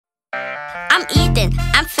I'm Eden,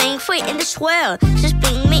 I'm thankful in this world, just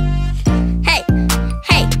being me. Hey,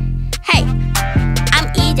 hey, hey. I'm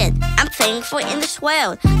Eden, I'm thankful in this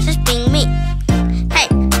world, just being me. Hey,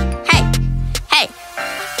 hey, hey.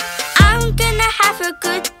 I'm gonna have a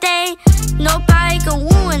good day, nobody can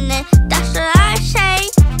ruin it, that's what I say.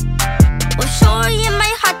 With joy in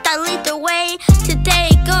my heart that lead the way,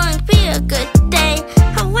 today gonna be a good day.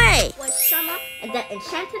 Hooray! It was summer in the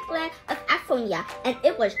enchanted land of Afro, and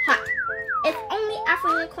it was hot. If only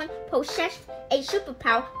Afro Unicorn possessed a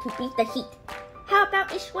superpower to beat the heat. How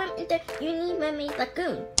about a swim in the Unique Mermaid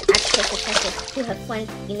Lagoon? Asked the professor to her friend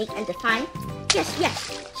Unique and Define. Yes,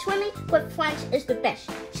 yes, swimming with friends is the best,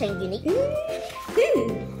 saying Unique.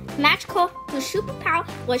 Magical, whose superpower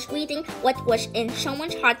was reading what was in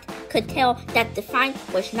someone's heart, could tell that Define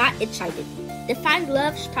was not excited. Define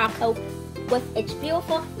loves Taco with its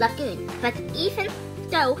beautiful lagoon, but even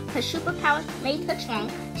though her superpowers made her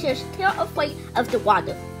strong, she was still afraid of the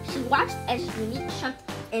water. She watched as Unique jumped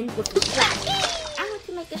in with a splash. I want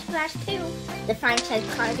to make a splash too, Define said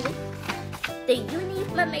kindly. The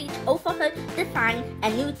Unique Mermaids overheard Define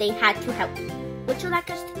and knew they had to help. Would you like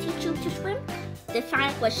us to teach you to swim?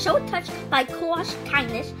 Define was so touched by Cora's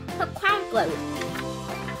kindness, her crown glowed.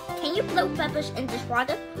 Can you blow bubbles in this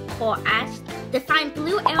water? Cora asked. Define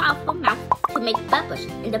blew air out her mouth to make bubbles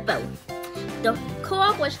in the bowl. The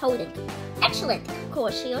Cora was holding. Excellent,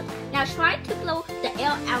 Cora cheered. Now try to blow the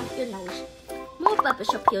air out your nose. More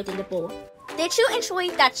bubbles appeared in the bowl. Did you enjoy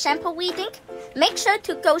that sample reading? Make sure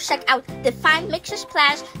to go check out Define Mixes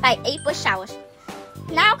Splash by April Showers.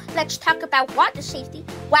 Now let's talk about water safety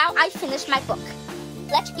while I finish my book.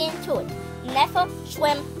 Let's get into it. Never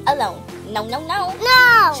swim alone. No, no, no.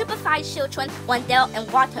 No! Supervise children when they're in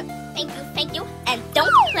water. Thank you, and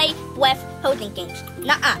don't play breath holding games.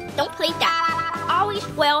 Nuh-uh, don't play that. Always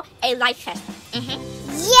wear a life vest.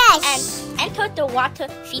 Yes! And enter the water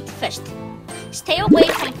feet first. Stay away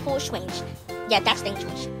from pool swings. Yeah, that's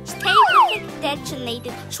dangerous. Stay within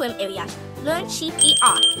designated swim areas. Learn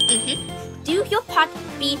CPR. Do your part,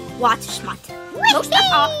 be water smart. Most of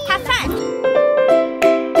all, have fun.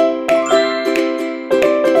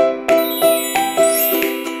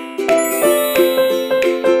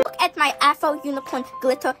 My Afro Unicorn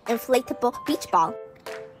glitter inflatable beach ball.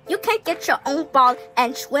 You can get your own ball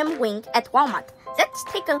and swim ring at Walmart. Let's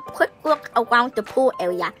take a quick look around the pool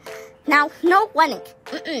area. Now, no running.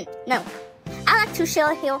 No. I like to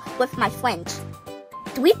chill here with my friends.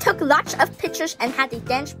 We took lots of pictures and had a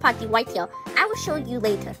dance party right here. I will show you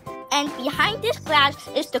later. And behind this glass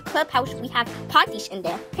is the clubhouse. We have parties in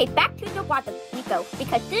there. Okay, back to the water we go,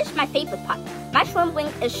 because this is my favorite part. My swim ring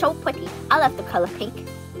is so pretty. I love the color pink.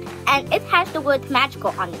 And it has the word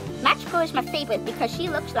magical on it. Magical is my favorite because she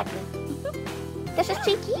looks like me. This is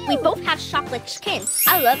cute. We both have chocolate skin.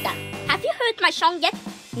 I love that. Have you heard my song yet?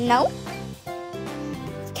 No?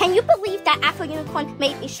 Can you believe that Afro Unicorn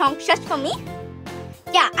made a song just for me?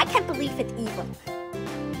 Yeah, I can't believe it either.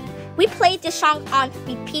 We played this song on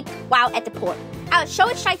repeat while at the pool. I was so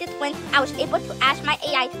excited when I was able to ask my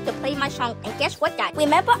AI to play my song, and guess what, guys?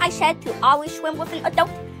 Remember I said to always swim with an adult?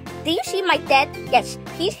 Do you see my dad? Yes,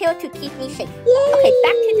 he's here to keep me safe. Yay! Okay,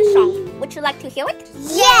 back to the song. Would you like to hear it?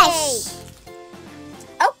 Yes!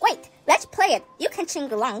 Oh, wait, let's play it. You can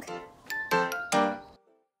sing along.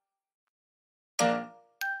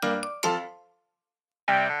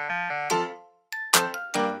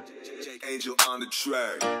 Angel on the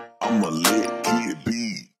track. I'm a lit kid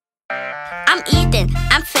beat. I'm Eden,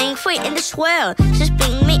 I'm thankful in this world, just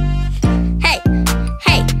being me. Hey,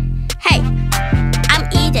 hey, hey. I'm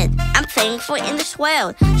Eden, I'm thankful in this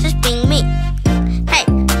world, just being me. Hey,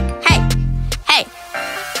 hey, hey.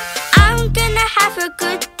 I'm gonna have a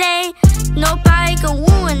good day, nobody can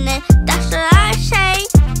ruin it, that's what I say.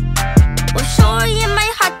 With joy in my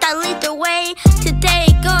heart that lead the way, today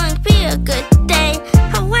gonna be a good day.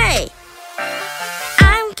 Hooray!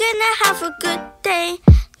 I'm gonna have a good day,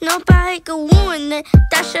 nobody can ruin it,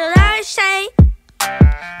 that's what I say.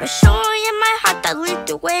 With joy in my heart that lead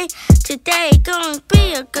the way, today gonna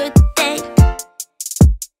be a good day.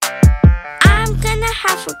 I'm gonna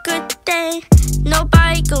have a good day,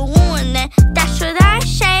 nobody can ruin it, that's what I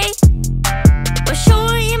say. With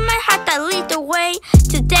joy in my heart that lead the way,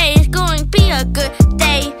 today is going to be a good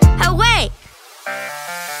day. Hooray!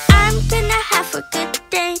 I'm gonna have a good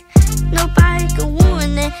day, nobody can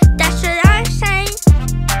ruin it, that's what I say.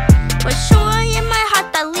 With joy in my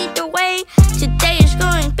heart that lead the way, today is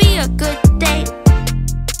going to be a good day.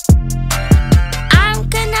 I'm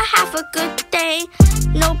gonna have a good day,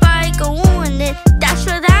 nobody can ruin it, that's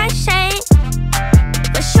what I say.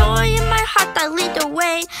 With joy in my heart that lead the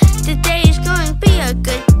way,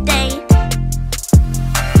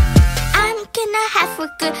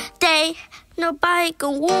 good day. Nobody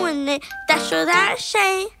can ruin it, that's what I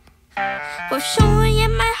say. With joy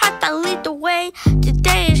in my heart, I lead the way.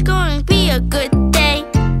 Today is going to be a good day.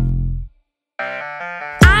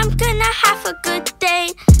 I'm gonna have a good day.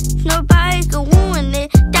 Nobody can ruin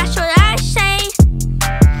it, that's what I say.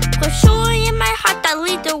 With joy in my heart, I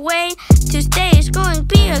lead the way. Today is going to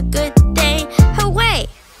be a good day. Hooray!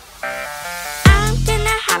 I'm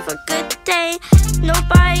gonna have a good day.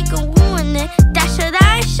 Nobody can ruin it, that's what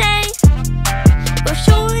I say. With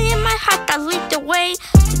joy in my heart, I lead the way.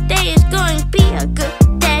 Today is going to be a good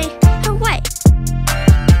day. Hooray!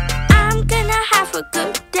 I'm gonna have a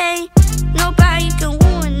good day. Nobody can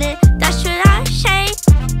ruin it, that's what I say.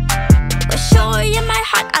 With joy in my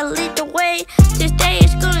heart, I lead the way. Today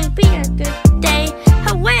is going to be a good day.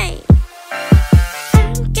 Hooray!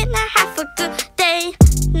 I'm gonna have a good day.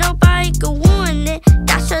 Nobody can ruin it,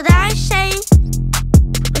 that's what I say.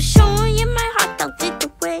 With joy in my heart, I lead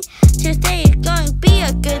the way. Today is going to be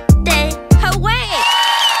a good day. Hooray!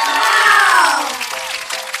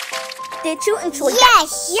 Did you enjoy that?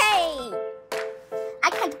 Yes. Yay! I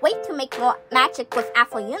can't wait to make more magic with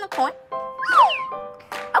Afro Unicorn.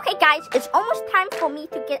 Okay guys, it's almost time for me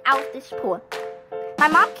to get out of this pool. My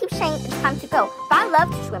mom keeps saying it's time to go, but I love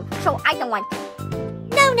to swim, so I don't want to.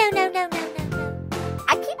 No.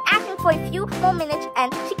 I keep asking for a few more minutes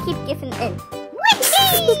and she keeps giving in. Whee!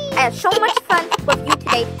 I had so much fun with you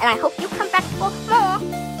today and I hope you come back for more.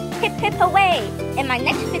 Hip hip hooray! In my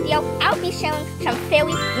next video, I'll be sharing some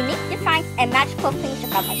very unique, defined, and magical things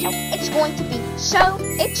about myself. It's going to be so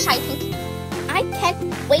exciting. I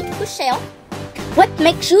can't wait to share. What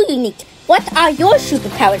makes you unique? What are your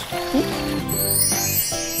superpowers?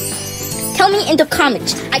 Tell me in the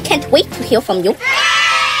comments. I can't wait to hear from you.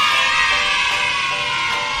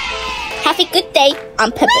 Have a good day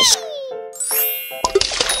on purpose.